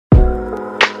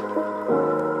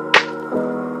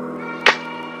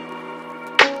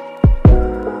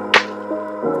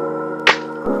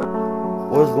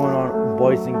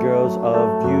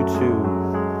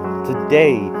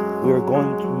today we are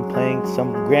going to be playing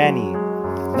some Granny.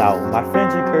 Now, my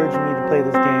friends encouraged me to play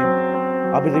this game.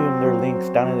 I'll be leaving their links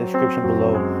down in the description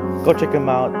below. Go check them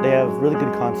out. They have really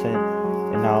good content.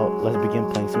 And now, let's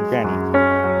begin playing some Granny.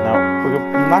 Now,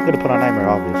 I'm not going to put on Nightmare,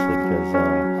 obviously, because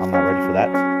I'm not ready for that.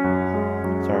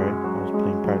 Sorry, I was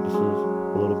playing practices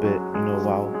a little bit,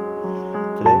 while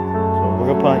today. So, we're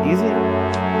going to put on easy,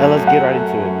 and let's get right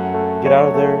into it. Get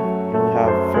out of there. You only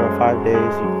have 4 or 5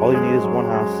 days. All you need is one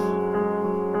house.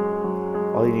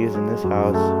 All you need is in this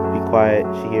house. Be quiet.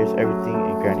 She hears everything,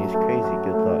 and Granny is crazy.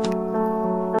 Good luck.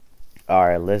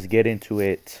 Alright, let's get into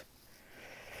it.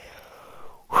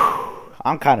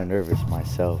 I'm kind of nervous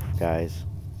myself, guys.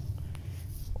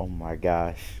 Oh my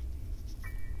gosh.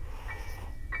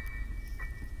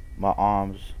 My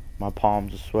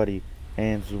palms are sweaty.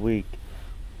 Hands are weak.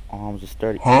 Arms are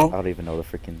sturdy. Huh? I don't even know the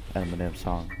freaking Eminem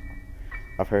song.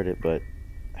 I've heard it, but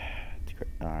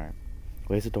alright.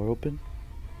 Wait, is the door open?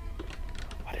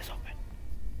 What is open?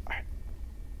 Alright.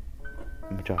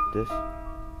 Let me drop this.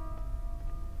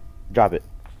 Drop it.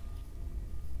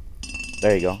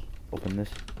 There you go. Open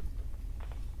this.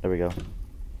 There we go.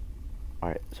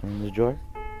 Alright, someone in the drawer.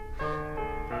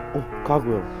 Oh,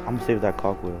 cogwheel. I'm gonna save that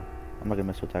cogwheel. I'm not gonna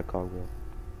mess with that cogwheel.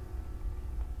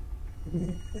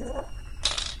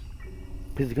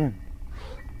 Please the gun.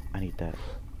 I need that.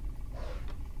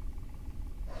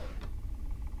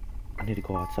 I need to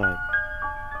go outside.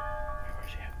 Where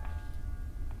is she at?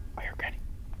 I hear Granny.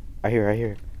 I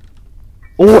hear.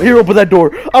 Oh, here, open that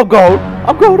door. I'm going.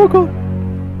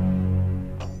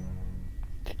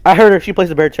 I heard her. She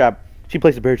placed a bear trap.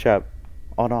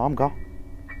 Oh no, I'm gone.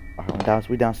 Alright,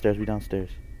 we downstairs.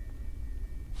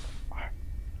 Alright.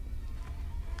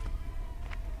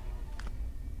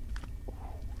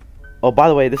 Oh, by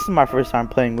the way, this is my first time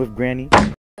playing with Granny.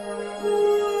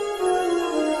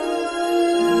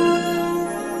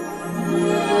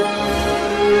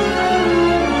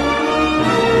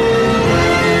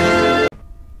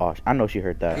 Oh, I know she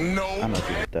heard that. No. I know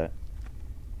she heard that.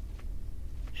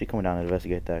 She coming down to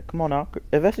investigate that. Come on now,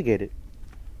 investigate it.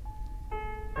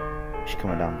 She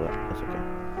coming down, but that's okay.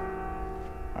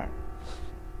 Alright.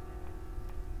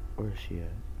 Where is she at?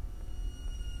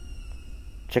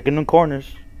 Checking them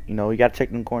corners. You gotta check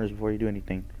them corners before you do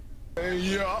anything.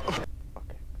 Yeah.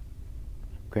 Okay.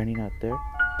 Granny not there?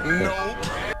 No.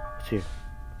 What's here?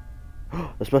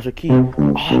 A special key.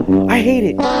 Oh, I hate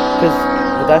it. Because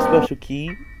with that special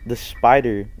key, the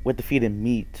spider with the feet and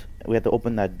meat. We have to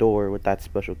open that door with that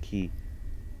special key.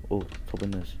 Oh, let's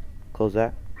open this. Close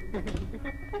that. Let's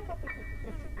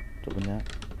open that.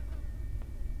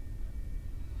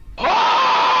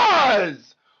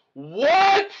 Pause!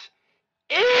 What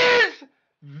is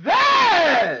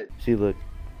that? See, look.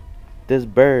 This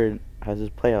bird has his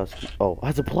playhouse key. Oh, it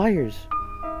has the pliers.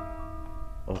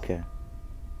 Okay.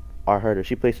 I heard her.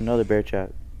 She placed another bear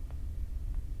trap.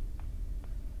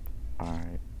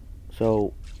 Alright.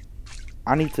 So,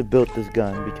 I need to build this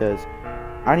gun because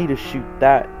I need to shoot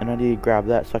that and I need to grab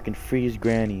that so I can freeze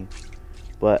Granny.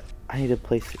 But I need to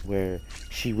place it where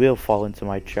she will fall into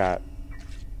my trap.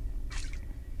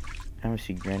 I haven't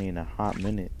seen Granny in a hot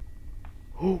minute.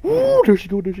 Oh, there she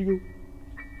go.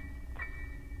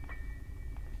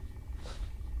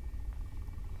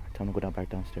 Time to go back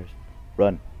downstairs.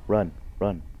 Run.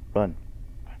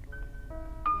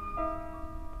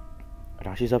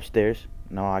 Now she's upstairs.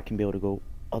 Now I can be able to go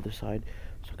other side.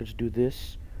 So I can just do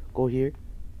this. Go here.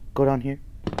 Go down here.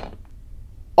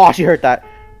 Oh, she heard that.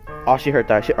 She heard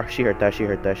that.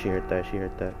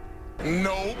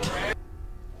 No.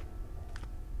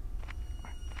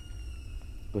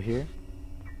 Go here.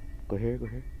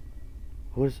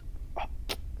 What is... Oh,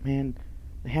 man.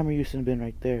 The hammer used to have been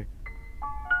right there.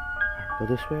 Right, go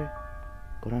this way.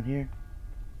 Go down here.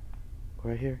 Go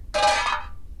right here.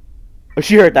 Oh,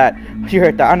 she heard that.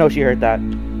 I know she heard that.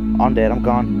 I'm dead. I'm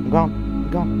gone.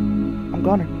 I'm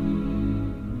goner.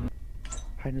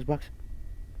 Hide in this box.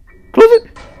 Close it!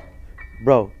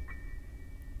 Bro.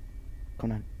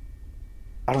 Come on.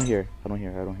 I don't hear. Alright,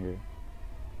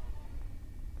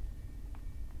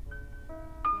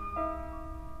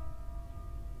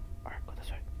 go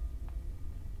this way.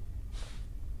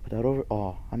 Put that over.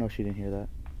 Oh, I know she didn't hear that.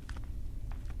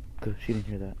 Good, she didn't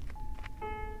hear that.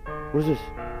 What is this?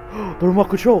 The remote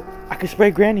control! I can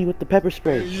spray Granny with the pepper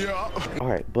spray. Yeah.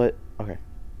 Alright, but, okay.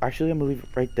 Actually, I'm gonna leave it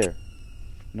right there.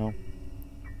 No.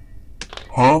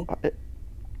 Huh?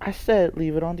 I said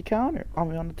leave it on the counter.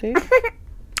 On the table.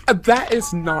 That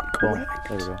is not Boom. correct.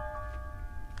 There we go.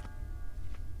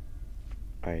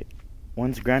 Alright.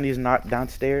 Once Granny is not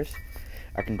downstairs,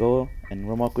 I can go and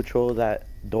remote control that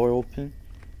door open.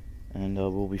 And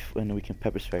we can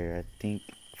pepper spray her. I think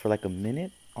for like a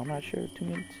minute. I'm not sure, 2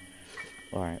 minutes.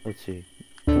 Alright, let's see.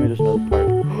 Give me this another part.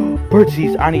 Bird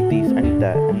seeds! I need these. I need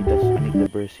that. I need this. I need the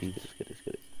bird seeds. Let's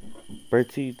get it.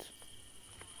 Bird seeds.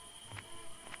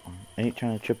 I ain't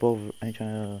trying to trip over. I ain't trying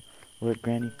to alert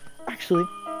Granny. Actually,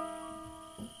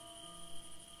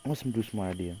 I want some do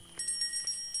smart idea.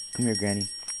 Come here, Granny.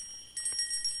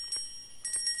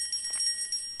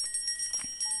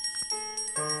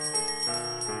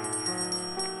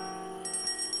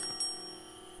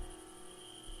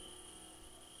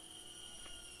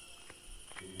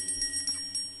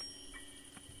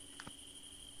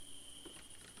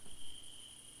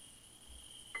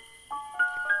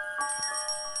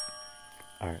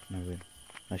 Alright,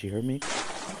 now she heard me.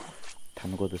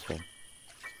 Time to go this way.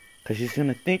 Cause she's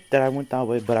gonna think that I went that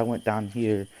way, but I went down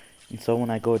here. And so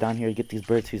when I go down here to get these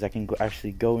bird seeds, I can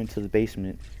actually go into the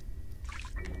basement.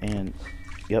 And,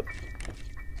 yep.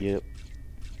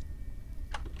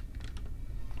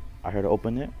 I heard her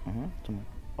open it.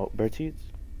 Oh, bird seeds.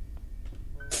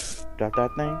 Drop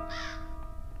that thing.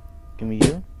 Give me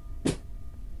you.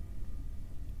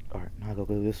 Alright, now I go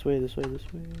this way. This way.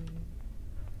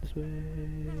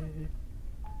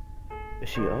 Is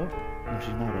she up? No, she's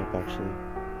not up actually.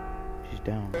 She's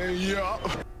down. Yeah.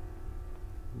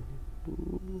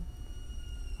 Ooh.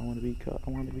 I want to be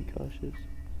cautious.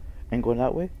 Ain't going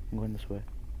that way. I'm going this way.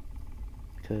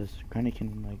 Because Granny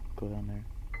can like go down there.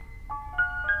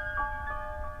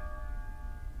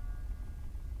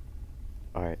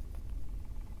 Alright.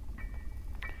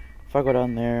 If I go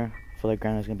down there, I feel like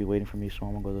Granny's gonna be waiting for me, so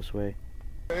I'm gonna go this way.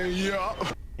 Yeah.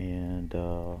 And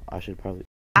I should probably.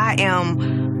 I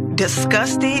am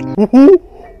disgusted.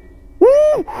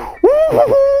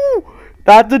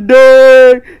 Not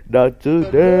today! Not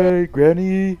today,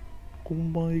 Granny! Oh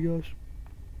my gosh.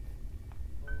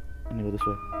 Let me go this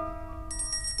way.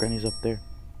 Granny's up there.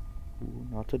 Ooh,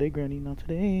 not today, Granny. Not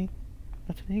today.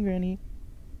 Not today, Granny.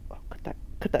 Oh, cut that.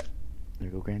 Cut that. There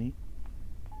you go, Granny.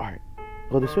 Alright.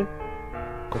 Go this way.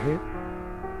 Go here.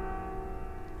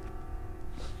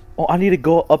 Oh, I need to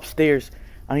go upstairs.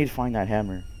 I need to find that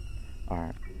hammer.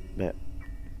 Alright. Bet.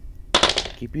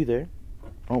 Keep you there.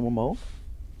 Oh, Momo.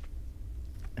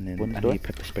 And then I need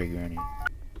pepper spray, Granny.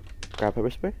 Grab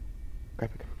pepper spray.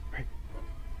 Grab it.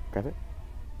 Grab it.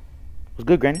 What's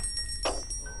good, Granny?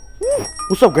 Woo!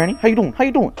 What's up, Granny? How you doing? How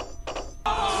you doing?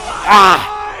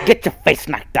 Ah! Get your face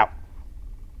knocked out.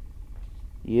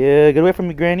 Yeah, get away from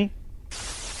me, Granny.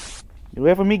 Get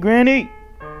away from me, Granny.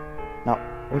 Now,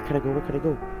 where can I go? Where can I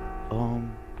go?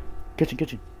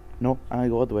 Kitchen. No, I need to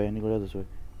go all the way. I need to go the other way.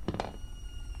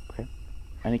 Okay.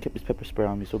 I need to keep this pepper spray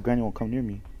on me so Granny won't come near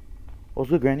me. What's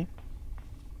good, Granny?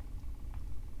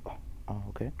 Oh,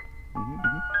 okay.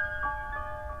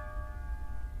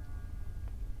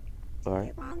 Alright.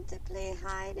 You want to play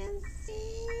hide and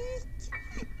seek?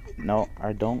 No,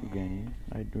 I don't, Granny.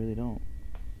 I really don't.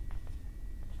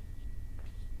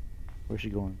 Where's she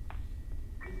going?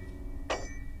 Oh,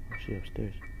 she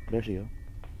upstairs. There she go.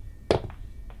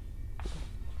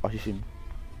 Oh, she see me.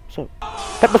 What's up?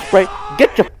 Pepper spray!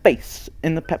 Get your face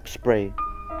in the pepper spray!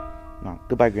 No,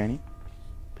 goodbye, Granny.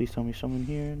 Please tell me someone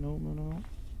here. No.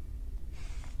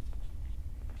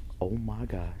 Oh my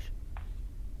gosh.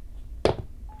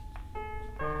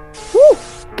 Woo!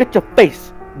 Get your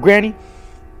face, Granny!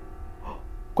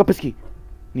 Kwepiski.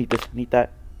 Need this, need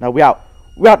that. Now we out.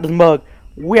 We out this mug.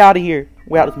 We out of here.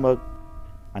 We out this mug.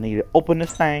 I need to open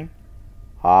this thing.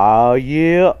 Oh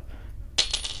yeah.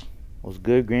 What's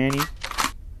good, Granny?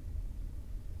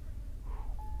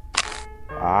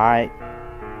 Alright.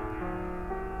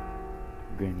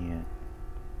 Granny at?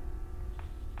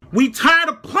 We tired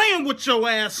of playing with your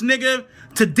ass, nigga.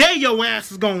 Today your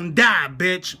ass is gonna die,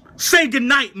 bitch. Say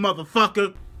goodnight,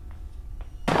 motherfucker.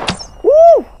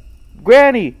 Woo!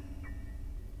 Granny!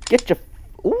 Get your...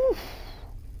 Ooh.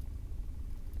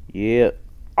 Yeah.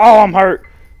 Oh, I'm hurt.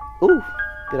 Ooh.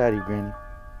 Get out of here, Granny.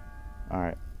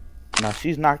 Alright. Now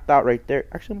she's knocked out right there.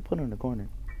 Actually, I'm gonna put her in the corner.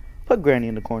 Put Granny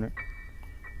in the corner.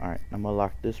 Alright, I'm gonna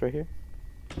lock this right here.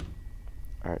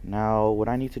 Alright, now what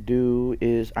I need to do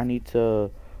is I need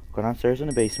to go downstairs in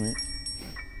the basement.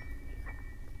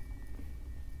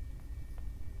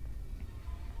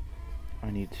 I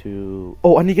need to...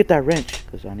 Oh, I need to get that wrench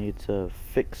because I need to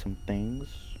fix some things.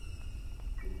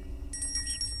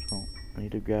 So, I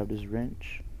need to grab this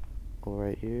wrench. Go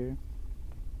right here.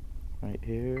 Right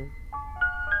here.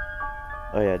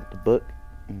 Oh yeah, the book.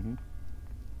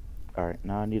 Alright,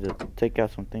 now I need to take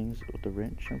out some things with the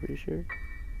wrench, I'm pretty sure.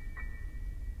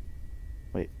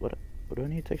 Wait, what do I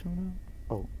need to take something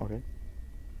out? Oh, okay.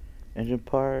 Engine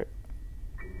part.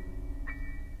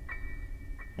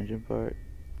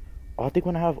 Oh, I think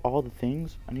when I have all the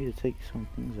things, I need to take some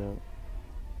things out.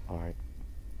 Alright.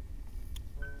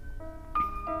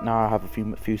 Now I have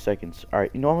a few seconds.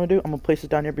 Alright, you know what I'm gonna do? I'm gonna place it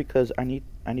down here because I need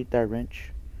that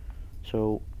wrench.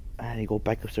 So I need to go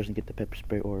back upstairs and get the pepper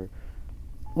spray. Or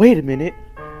wait a minute,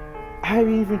 I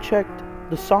haven't even checked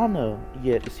the sauna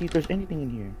yet to see if there's anything in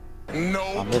here.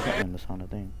 No. There's nothing in the sauna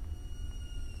thing.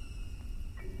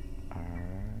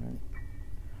 Alright.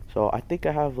 So I think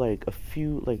I have like a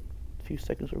few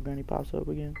seconds before Granny pops up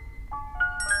again.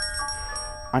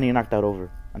 I need to knock that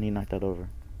over.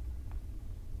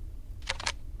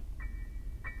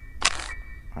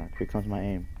 Alright, here comes my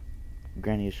aim.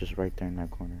 Granny is just right there in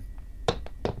that corner.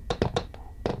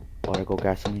 Oh, there go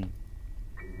gasoline.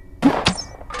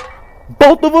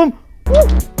 Both of them! Woo!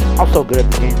 I'm so good at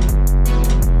the game.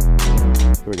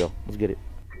 Here we go. Let's get it.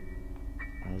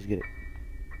 Alright, let's get it.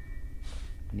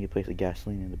 I need to place the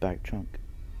gasoline in the back trunk.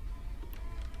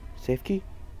 Safe key?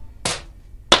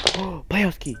 Oh,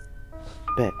 playhouse key!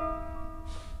 Bet.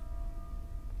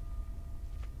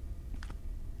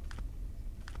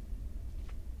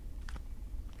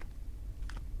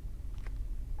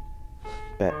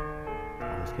 Bet.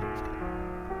 Alright, let's get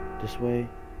it. This way.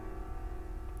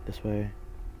 This way.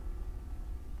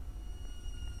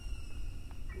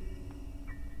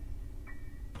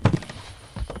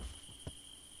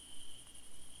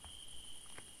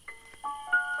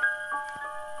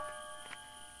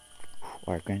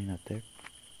 Alright, Granny not there.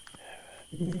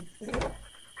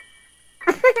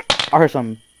 I heard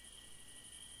something.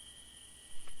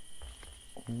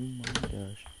 Oh my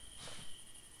gosh.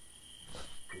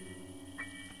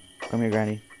 Come here,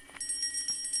 Granny.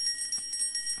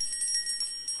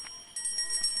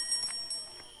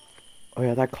 Oh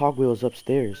yeah, that cogwheel is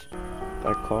upstairs.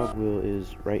 That cogwheel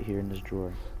is right here in this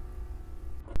drawer.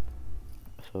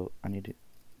 So I need to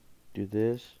do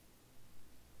this.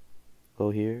 Go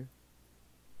here.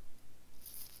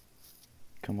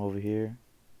 Come over here.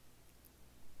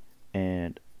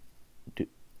 And do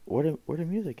where the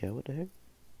music at? What the heck?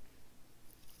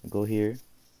 Go here.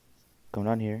 Come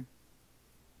down here.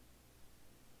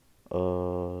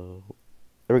 There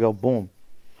we go. Boom.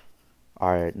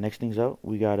 Alright, next thing's up.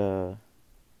 We got I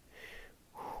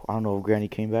don't know if Granny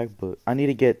came back, but I need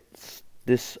to get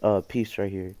this piece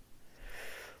right here.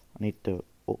 I need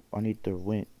the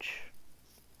winch.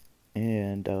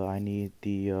 And I need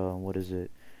the what is it?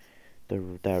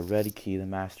 That red key, the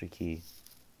master key.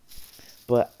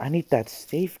 But I need that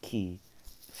safe key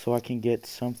so I can get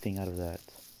something out of that.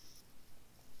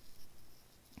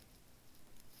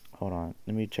 Hold on,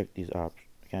 let me check these options.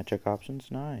 Can I check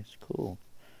options? Nice, cool.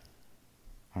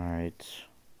 Alright,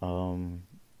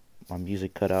 my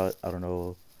music cut out. I don't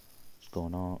know what's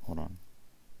going on. Hold on.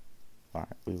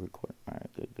 Alright, we record. Alright,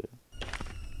 good.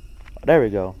 Oh, there we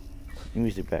go.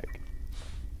 Music back.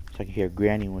 So I can hear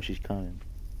Granny when she's coming.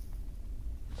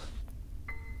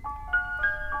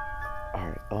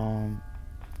 Alright,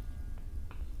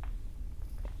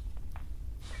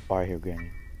 Alright, here,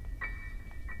 Granny.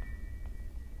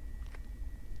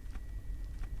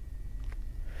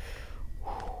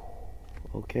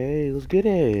 Okay, let's get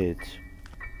it.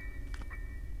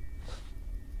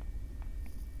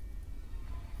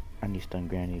 I need to stun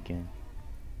Granny again.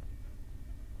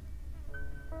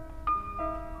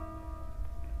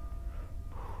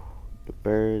 The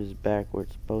bird is back where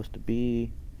it's supposed to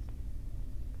be.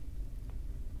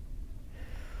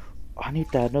 I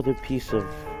need that another piece of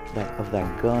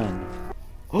that gun.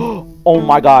 Oh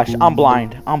my gosh, I'm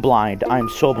blind. I'm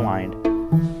so blind.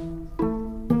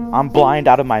 I'm blind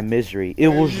out of my misery. It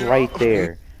was right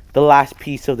there. The last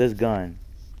piece of this gun.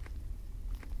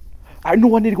 I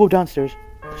know I need to go downstairs.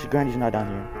 Granny's not down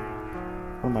here.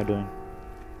 What am I doing?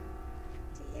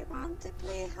 Do you want to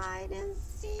play hide and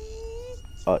seek?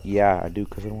 Yeah, I do,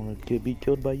 because I don't want to be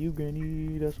killed by you,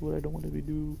 Granny. That's what I don't want to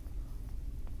do.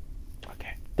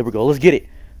 Okay, there we go. Let's get it.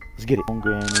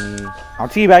 Granny. I'm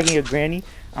teabagging you, Granny.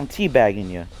 I'm teabagging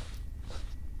you.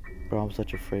 Bro, I'm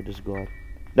such afraid to go out.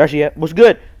 There she at. What's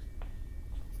good?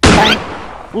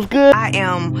 What's good? I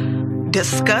am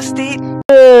disgusted.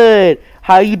 Good.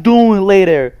 How you doing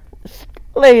later?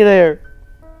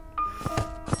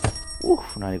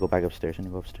 Oof, now I need to go back upstairs.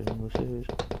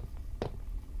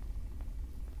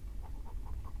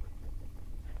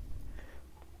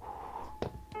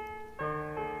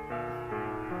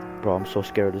 Bro, I'm so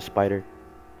scared of the spider.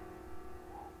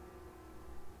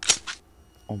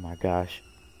 Oh my gosh.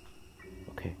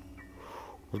 Okay.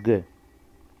 What's good?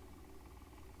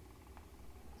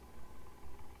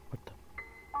 What the?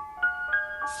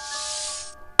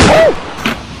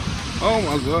 Oh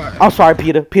my god. I'm sorry,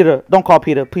 Peter. Peter, don't call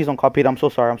Peter. Please don't call Peter. I'm so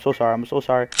sorry. I'm so sorry. I'm so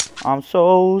sorry. I'm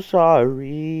so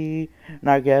sorry.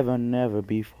 Like ever, never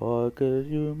before, 'cause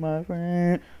you're my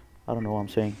friend. I don't know what I'm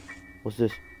saying. What's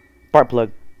this? Spark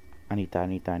plug. I need that. I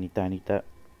need that. I need that. I need that.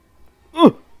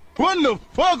 What the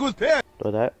fuck was that?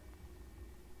 Throw that.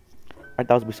 I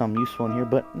thought it would be something useful in here,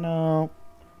 but no.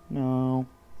 No.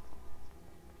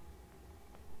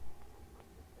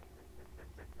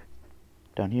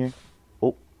 Down here.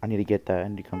 Oh, I need to get that. I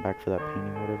need to come back for that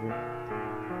painting, whatever.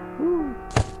 Woo.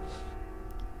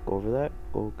 Go over that.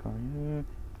 Go down here.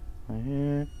 Right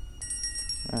here.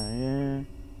 Right here.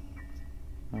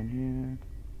 Down here.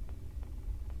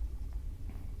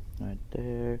 Right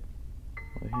there.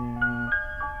 Over here.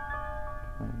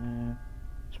 Right there.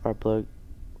 Spark plug.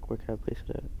 Where can I place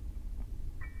it at?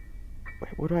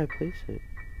 Where do I place it?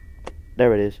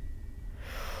 There it is.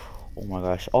 Oh my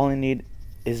gosh. All I need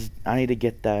is I need to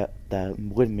get that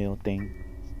windmill thing.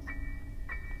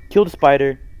 Kill the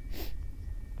spider.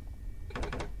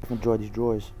 Enjoy these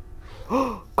drawers.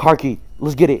 Car key.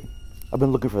 Let's get it. I've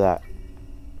been looking for that.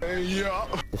 Yeah.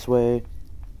 This way.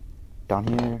 Down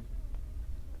here.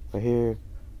 Right here.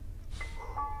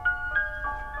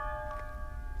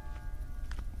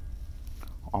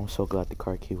 I'm so glad the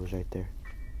car key was right there.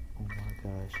 Oh my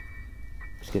gosh.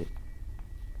 Let's get it.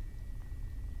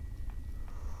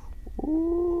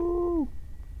 Ooh.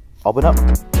 Open up.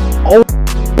 Oh,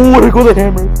 there goes the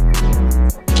hammer.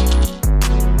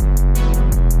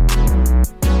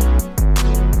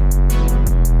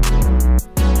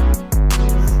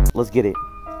 Let's get it.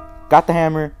 Got the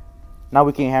hammer. Now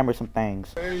we can hammer some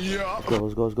things. Yeah. Let's go,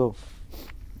 let's go, let's go.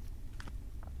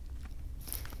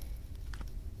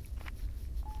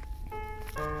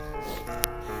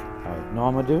 Alright, know what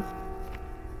I'm gonna do?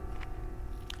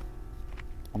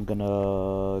 I'm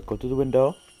gonna go through the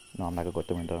window. No, I'm not gonna go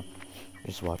through the window.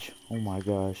 Just watch. Oh my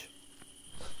gosh.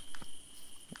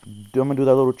 I'm gonna do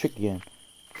that little trick again.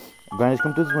 Granny's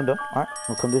come through this window. Alright,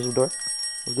 we'll come through this door.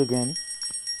 Let's do Granny.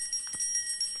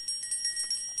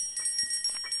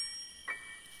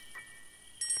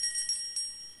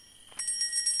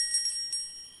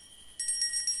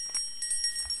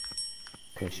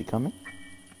 Okay, is she coming?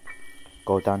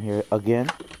 Go down here again.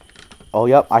 Oh,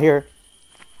 yep, I hear her.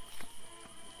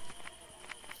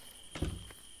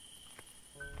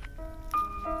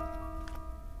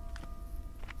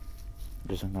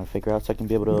 Just gonna figure out so I can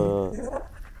be able to.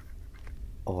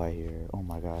 Oh, I hear her. Oh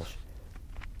my gosh.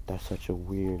 That's such a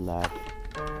weird laugh.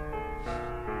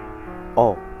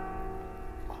 Oh.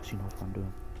 Oh, she knows what I'm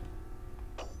doing.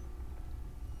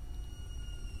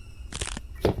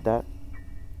 Take that.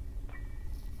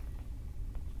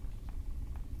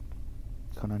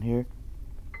 Come on here.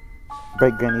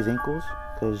 Break Granny's ankles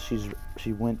because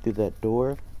she went through that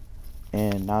door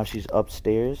and now she's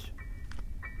upstairs.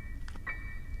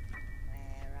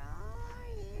 Where are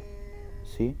you?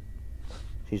 See?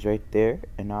 She's right there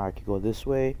and now I can go this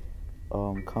way.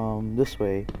 Come this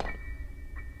way.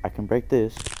 I can break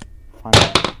this. Find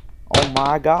out. Oh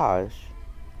my gosh.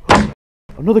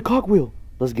 Another cogwheel.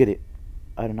 Let's get it.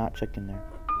 I did not check in there.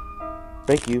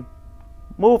 Break you.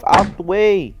 Move out the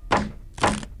way.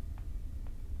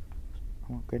 I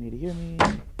want Granny to hear me.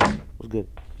 What's good?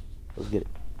 Let's get it.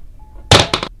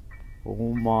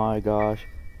 Oh my gosh.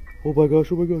 Oh my gosh,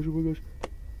 oh my gosh, oh my gosh.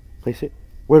 Place it.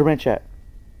 Where the wrench at?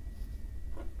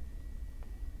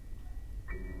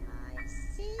 I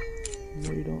see you.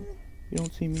 No, you don't. You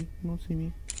don't see me. You don't see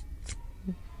me.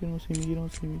 You don't see me. You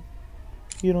don't see me.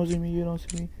 You don't see me. You don't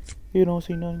see me. You don't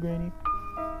see none, Granny.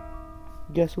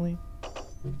 Gasoline.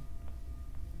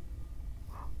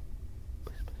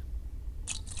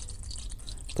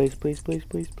 Please, please, please,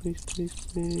 please, please, please,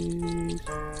 please.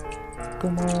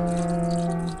 Come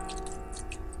on.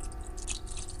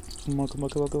 Come on, come on,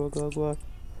 come on, come on, come on, come on.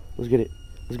 Let's get it.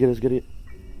 Let's get it, let's get it.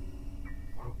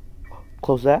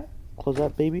 Close that. Close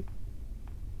that, baby.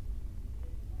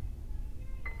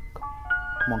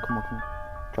 Come on, come on, come on.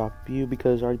 Drop you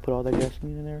because I already put all that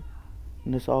gasoline in there.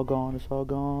 And it's all gone, it's all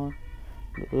gone.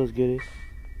 Let's get it.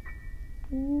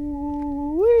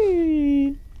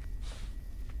 Woo-wee.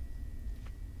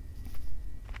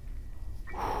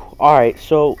 Alright,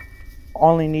 so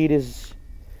all I need is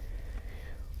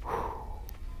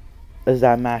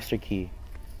that master key.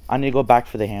 I need to go back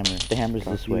for the hammer. The hammer's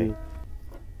this way.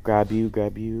 Grab you,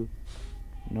 grab you.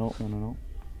 No, no, no, no.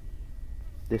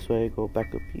 This way, go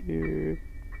back up here.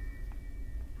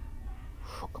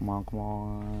 Come on, come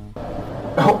on.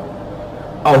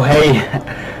 Oh, hey.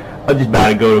 I'm just about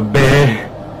to go to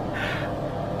bed.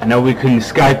 I know we couldn't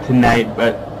Skype tonight,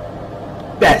 but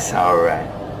that's alright.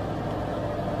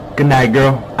 Good night,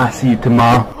 girl. I'll see you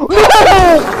tomorrow.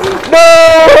 No!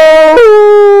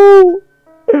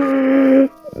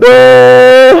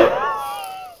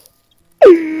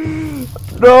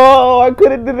 No, I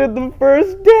could have did it the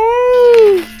first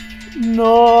day.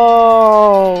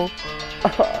 No.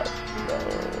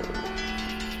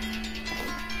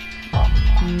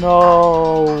 No.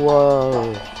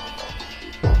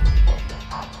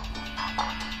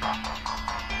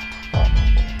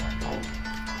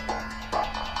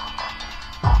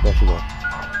 There she goes.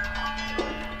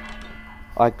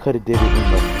 I could have did it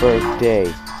in the first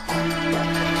day.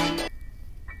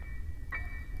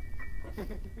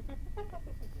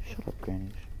 Shut up,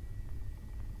 Granny.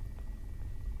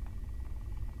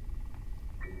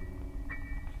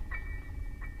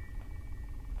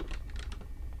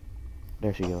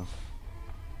 There she goes.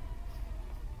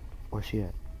 Where's she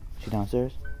at? She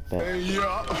downstairs? Bet.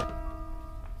 Yeah.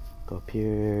 Go up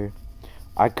here.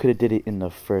 I could have did it in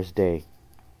the first day.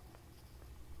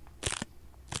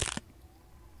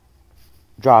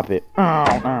 Drop it.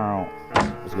 Ow.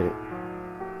 Let's get it.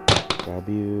 Grab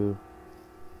you.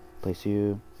 Place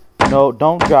you. No,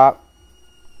 don't drop.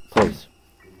 Place.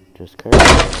 Just curve.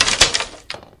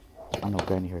 I know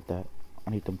Granny heard that. I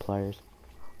need them pliers.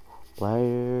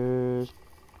 Pliers.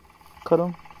 Cut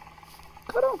them.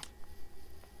 Cut them.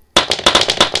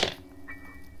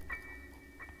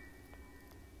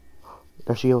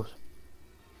 There she goes.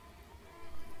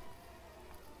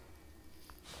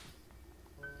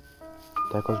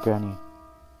 There goes Granny.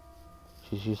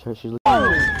 She's looking.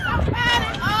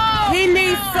 He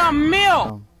needs some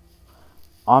milk.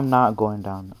 I'm not going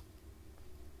down.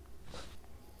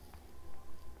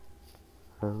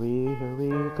 Hurry,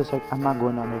 cause like I'm not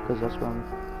going down there, cause that's where I'm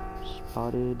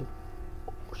spotted.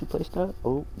 Where she placed that?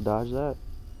 Oh, dodge that.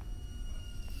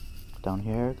 Down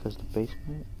here, cause the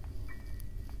basement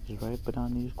is right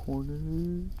behind these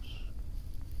corners.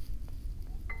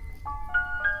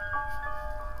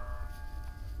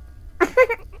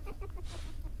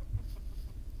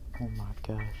 Oh my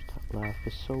gosh, that laugh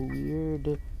is so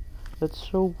weird. That's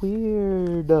so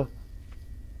weird.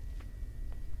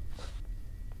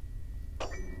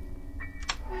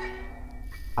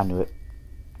 I knew it.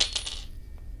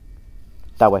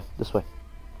 That way, this way.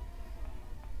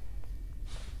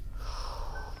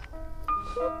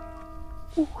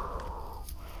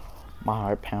 My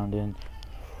heart pounding.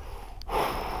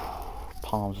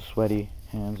 Palms are sweaty,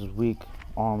 hands are weak,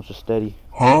 arms are steady.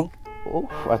 Huh? Oh,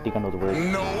 I think I know the word.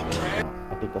 No.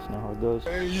 I think that's not how it goes.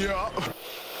 Yeah.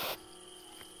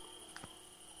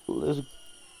 Let's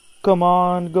come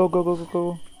on, go. Go.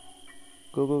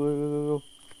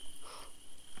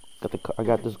 Got the car. I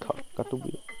got this car. Got the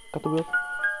wheel.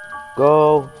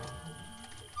 Go.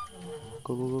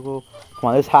 Go. Come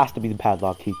on, this has to be the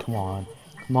padlock key. Come on,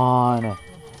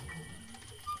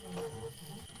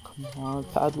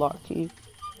 padlock key.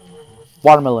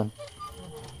 Watermelon.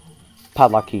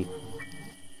 Padlock key.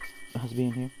 It has to be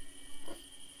in here.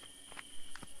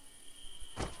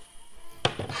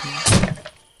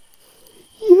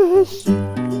 Yes!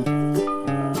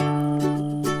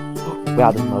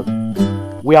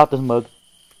 We out this mug.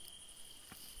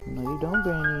 No, you don't,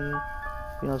 Granny.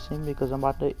 You don't see me because I'm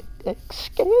about to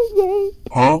escape.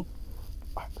 Huh?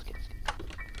 Alright, let's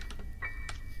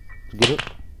get it.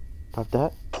 Pop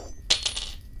that.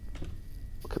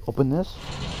 Okay, open this.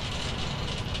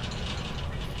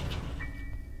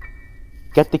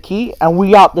 Get the key, and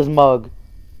we out this mug.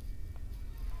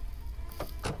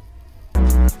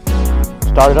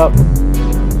 Start it up.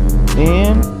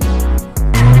 In.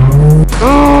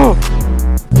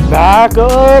 Back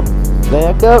up.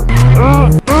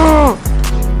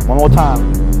 One more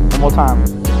time.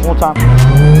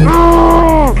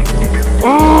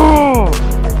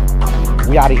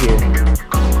 We out of here.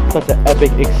 Such an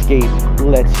epic escape.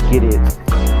 Let's get it.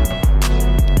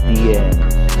 The end.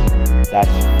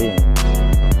 That's Finn.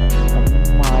 Oh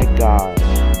my gosh.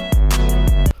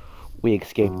 We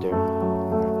escaped her.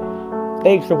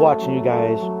 Thanks for watching, you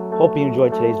guys. Hope you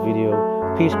enjoyed today's video.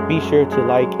 Please be sure to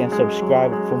like and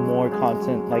subscribe for more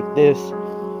content like this.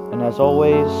 And as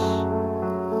always,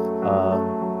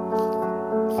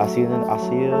 I'll see you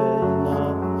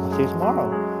tomorrow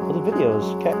for the videos.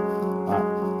 Okay.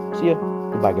 Alright. See ya.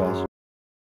 Goodbye, guys.